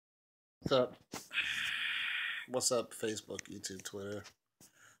What's up? What's up, Facebook, YouTube, Twitter,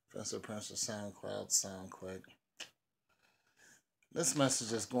 Professor Prince of SoundCloud, SoundQuick. This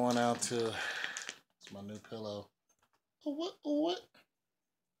message is going out to, it's my new pillow. What?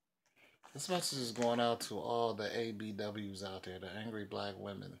 This message is going out to all the ABWs out there, the angry black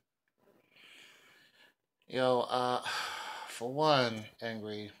women. For one,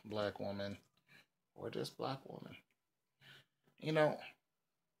 angry black woman, or just black woman, you know,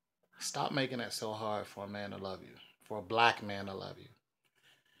 stop making it so hard for a man to love you, for a black man to love you.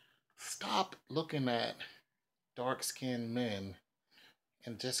 Stop looking at dark-skinned men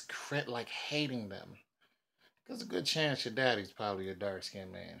and just hating them. There's a good chance your daddy's probably a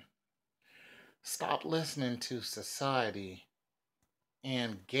dark-skinned man. Stop listening to society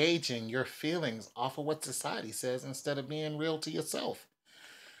and gauging your feelings off of what society says instead of being real to yourself.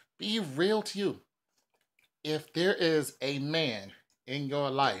 Be real to you. If there is a man in your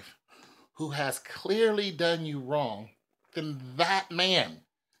life who has clearly done you wrong, then that man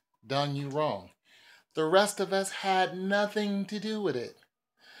done you wrong. The rest of us had nothing to do with it.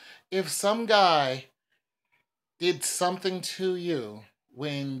 If some guy did something to you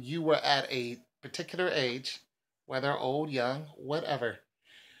when you were at a particular age, whether old, young, whatever,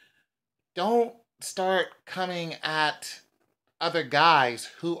 don't start coming at other guys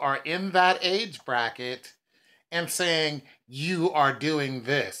who are in that age bracket and saying, you are doing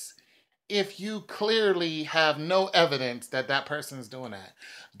this, if you clearly have no evidence that that person is doing that.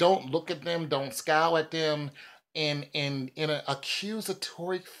 Don't look at them, don't scowl at them in an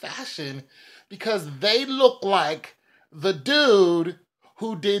accusatory fashion, because they look like the dude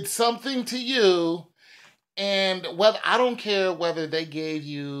who did something to you. And whether, I don't care whether they gave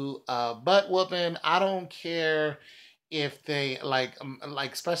you a butt whooping, I don't care if they like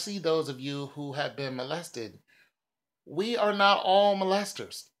especially those of you who have been molested. We are not all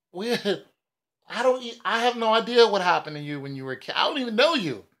molesters. I have no idea what happened to you when you were a kid. I don't even know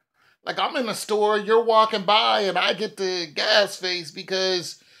you. Like, I'm in a store, you're walking by, and I get the gas face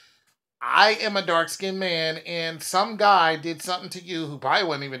because I am a dark-skinned man, and some guy did something to you who probably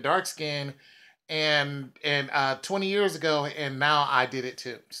wasn't even dark-skinned and 20 years ago, and now I did it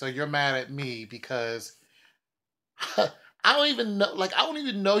too. So you're mad at me because I don't even know. Like, I don't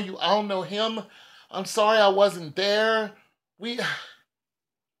even know you. I don't know him. I'm sorry I wasn't there.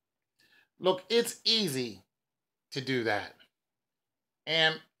 Look, it's easy to do that.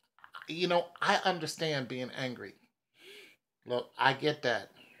 And, I understand being angry. Look, I get that.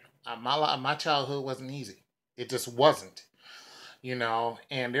 My childhood wasn't easy. It just wasn't.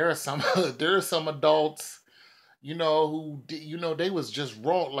 And there are some there are some adults, they was just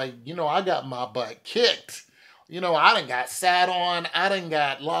wrong. Like, I got my butt kicked. I done got sat on. I done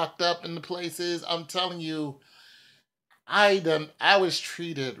got locked up in the places. I'm telling you, I was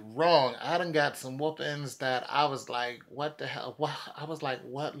treated wrong. I done got some whoopings that I was like, what the hell? What? I was like,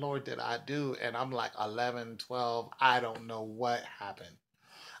 what, Lord, did I do? And I'm like 11, 12. I don't know what happened.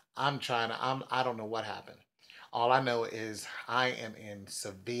 I don't know what happened. All I know is I am in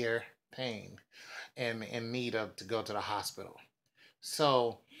severe pain and in need of to go to the hospital.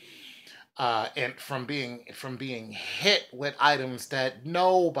 So, and from being hit with items that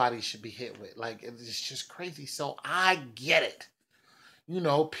nobody should be hit with. Like, it's just crazy. So I get it.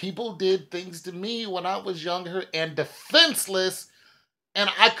 People did things to me when I was younger and defenseless, and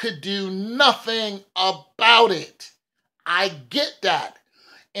I could do nothing about it. I get that.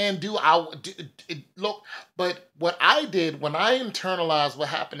 And look? But what I did when I internalized what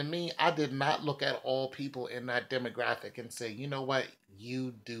happened to me, I did not look at all people in that demographic and say, you know what,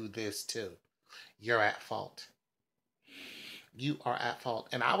 you do this too. You're at fault. You are at fault.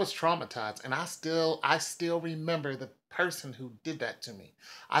 And I was traumatized, and I still remember the person who did that to me.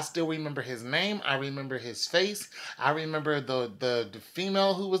 I still remember his name. I remember his face. I remember the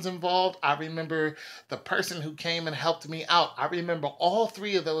female who was involved. I remember the person who came and helped me out. I remember all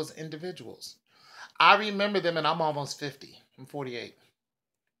three of those individuals. I remember them, and I'm almost 50. I'm 48.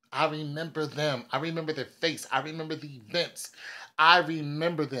 I remember them. I remember their face. I remember the events. I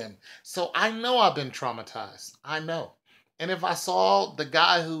remember them. So I know I've been traumatized. I know. And if I saw the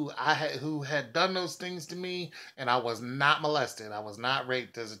guy who had done those things to me, and I was not molested, I was not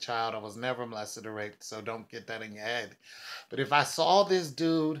raped as a child, I was never molested or raped, so don't get that in your head. But if I saw this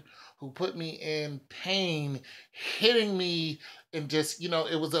dude who put me in pain, hitting me, and just, it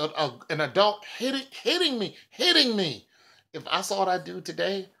was an adult hitting me. If I saw that dude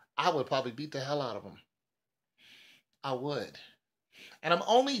today, I would probably beat the hell out of him. I would. And I'm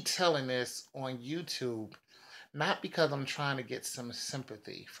only telling this on YouTube, not because I'm trying to get some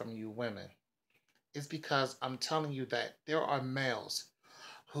sympathy from you women. It's because I'm telling you that there are males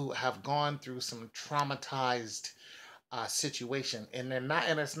who have gone through some traumatized situation, and they're not,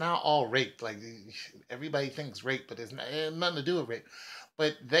 and it's not all rape. Like everybody thinks rape, but it has nothing to do with rape.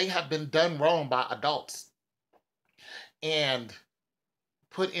 But they have been done wrong by adults and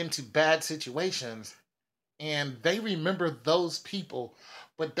put into bad situations, and they remember those people,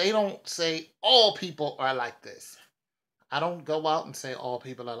 but they don't say all people are like this. I don't go out and say all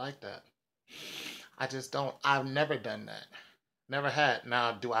people are like that. I just don't. I've never done that. Never had.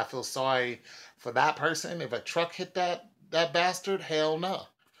 Now, do I feel sorry for that person if a truck hit that bastard? Hell no.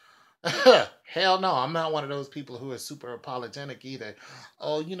 Hell no. I'm not one of those people who are super apologetic either.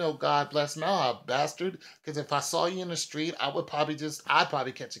 Oh, God bless. Nah, bastard. Because if I saw you in the street, I'd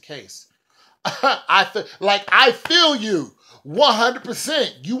probably catch a case. I feel you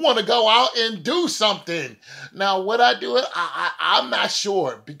 100%. You want to go out and do something. Now, would I do it? I'm not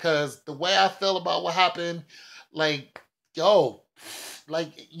sure, because the way I feel about what happened, like, yo,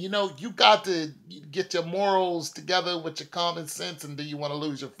 you got to get your morals together with your common sense, and do you want to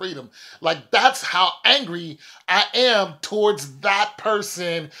lose your freedom? Like, that's how angry I am towards that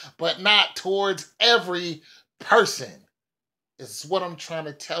person, but not towards every person. It's what I'm trying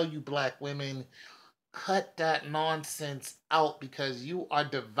to tell you, black women. Cut that nonsense out, because you are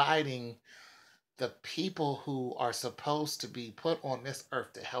dividing the people who are supposed to be put on this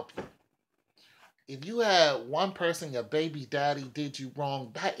earth to help you. If you had one person, your baby daddy did you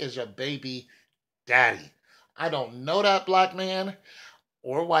wrong, that is your baby daddy. I don't know that black man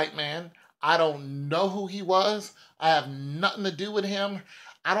or white man. I don't know who he was. I have nothing to do with him.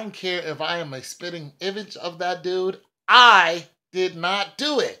 I don't care if I am a spitting image of that dude. I did not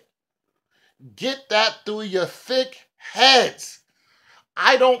do it. Get that through your thick heads.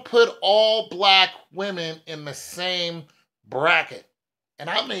 I don't put all black women in the same bracket. And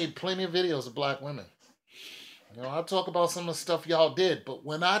I made plenty of videos of black women. I talk about some of the stuff y'all did, but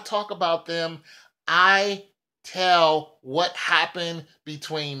when I talk about them, I tell what happened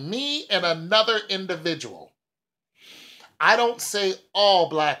between me and another individual. I don't say all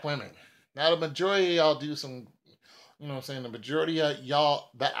black women. Now, the majority of y'all do some, the majority of y'all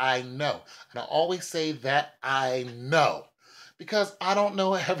that I know. And I always say that I know, because I don't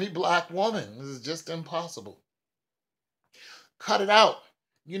know every black woman. This is just impossible. Cut it out.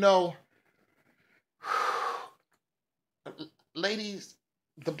 Ladies,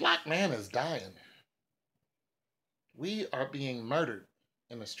 the black man is dying. We are being murdered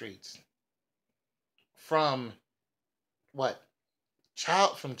in the streets. From what?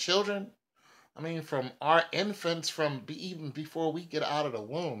 From children? I mean, from our infants, even before we get out of the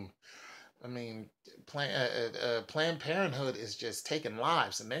womb. I mean, Planned Parenthood is just taking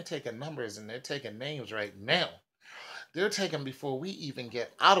lives, and they're taking numbers, and they're taking names right now. They're taken before we even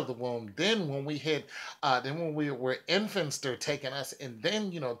get out of the womb. Then when when we were infants, they're taking us. And then,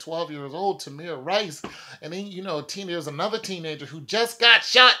 12 years old, Tamir Rice. And then, there's another teenager who just got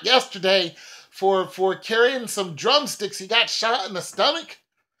shot yesterday for carrying some drumsticks. He got shot in the stomach.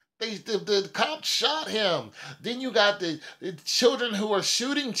 The cops shot him. Then you got the children who are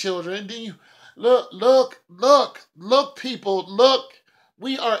shooting children. Then you look, people, look.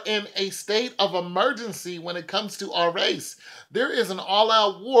 We are in a state of emergency when it comes to our race. There is an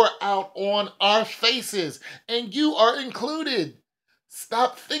all-out war out on our faces, and you are included.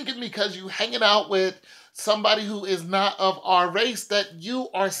 Stop thinking because you hanging out with somebody who is not of our race that you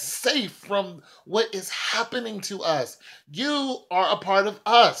are safe from what is happening to us. You are a part of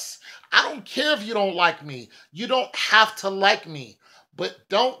us. I don't care if you don't like me. You don't have to like me, but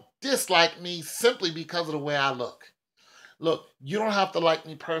don't dislike me simply because of the way I look. Look, you don't have to like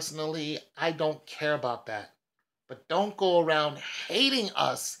me personally. I don't care about that. But don't go around hating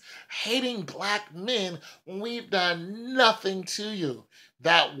us, hating black men when we've done nothing to you.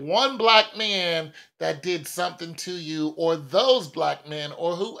 That one black man that did something to you, or those black men,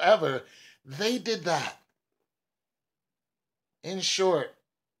 or whoever, they did that. In short,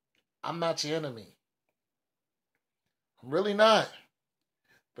 I'm not your enemy. I'm really not.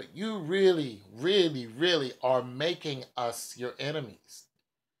 But you really, really, really are making us your enemies.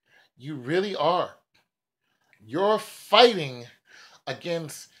 You really are. You're fighting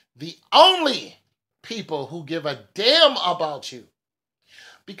against the only people who give a damn about you.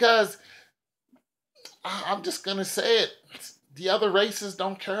 Because I'm just going to say it. The other races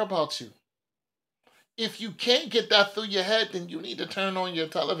don't care about you. If you can't get that through your head, then you need to turn on your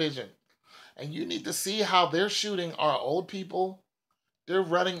television. And you need to see how they're shooting our old people.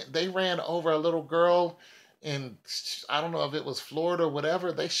 They ran over a little girl in, I don't know if it was Florida or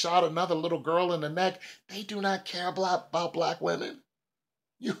whatever. They shot another little girl in the neck. They do not care about black women.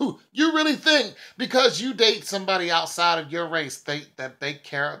 You really think because you date somebody outside of your race, they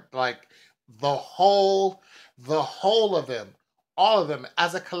care like the whole the whole of them, all of them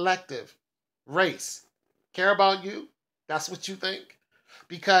as a collective race care about you? That's what you think?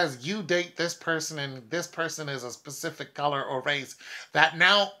 Because you date this person and this person is a specific color or race that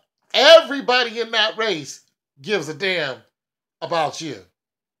now everybody in that race gives a damn about you.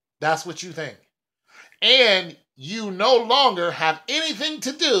 That's what you think. And you no longer have anything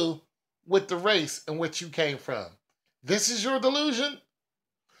to do with the race in which you came from. This is your delusion?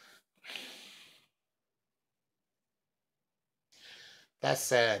 That's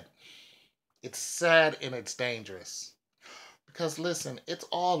sad. It's sad and it's dangerous. Because listen, it's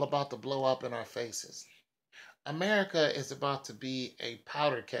all about to blow up in our faces. America is about to be a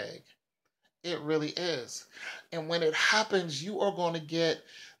powder keg. It really is. And when it happens, you are going to get.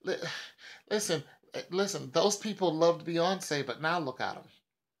 Listen, listen, those people loved Beyonce, but now look at them.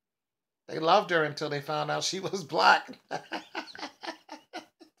 They loved her until they found out she was black.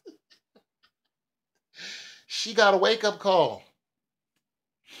 She got a wake up call.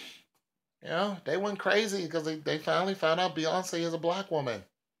 You know, they went crazy because they finally found out Beyonce is a black woman.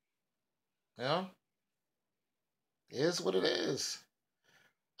 You know, it is what it is.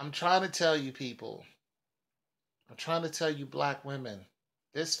 I'm trying to tell you people, I'm trying to tell you black women,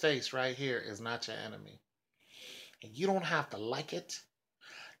 this face right here is not your enemy. And you don't have to like it.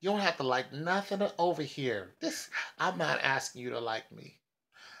 You don't have to like nothing over here. This, I'm not asking you to like me.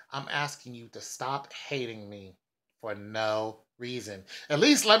 I'm asking you to stop hating me for no reason. At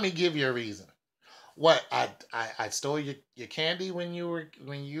least let me give you a reason. What I stole your candy when you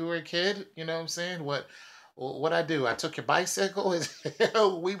were a kid. You know what I'm saying? What I do? I took your bicycle.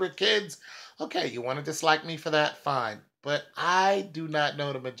 We were kids. Okay, you want to dislike me for that? Fine. But I do not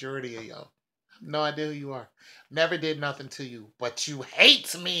know the majority of y'all. No idea who you are. Never did nothing to you, but you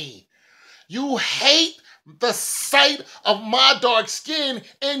hate me. You hate the sight of my dark skin,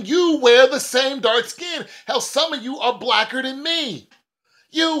 and you wear the same dark skin. Hell, some of you are blacker than me.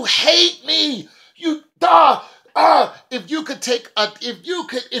 You hate me. You if you could take a if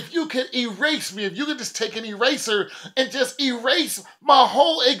you could erase me, if you could just take an eraser and just erase my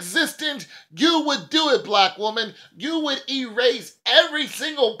whole existence, you would do it, black woman. You would erase every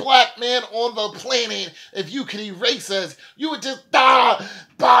single black man on the planet. If you could erase us, you would just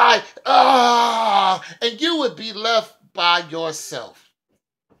and you would be left by yourself.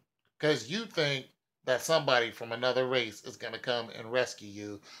 Because you think that somebody from another race is going to come and rescue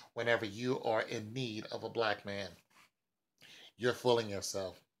you whenever you are in need of a black man. You're fooling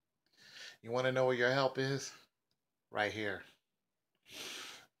yourself. You want to know where your help is? Right here.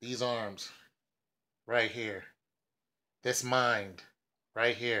 These arms. Right here. This mind.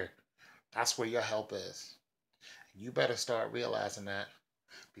 Right here. That's where your help is. You better start realizing that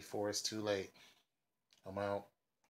before it's too late. I'm out.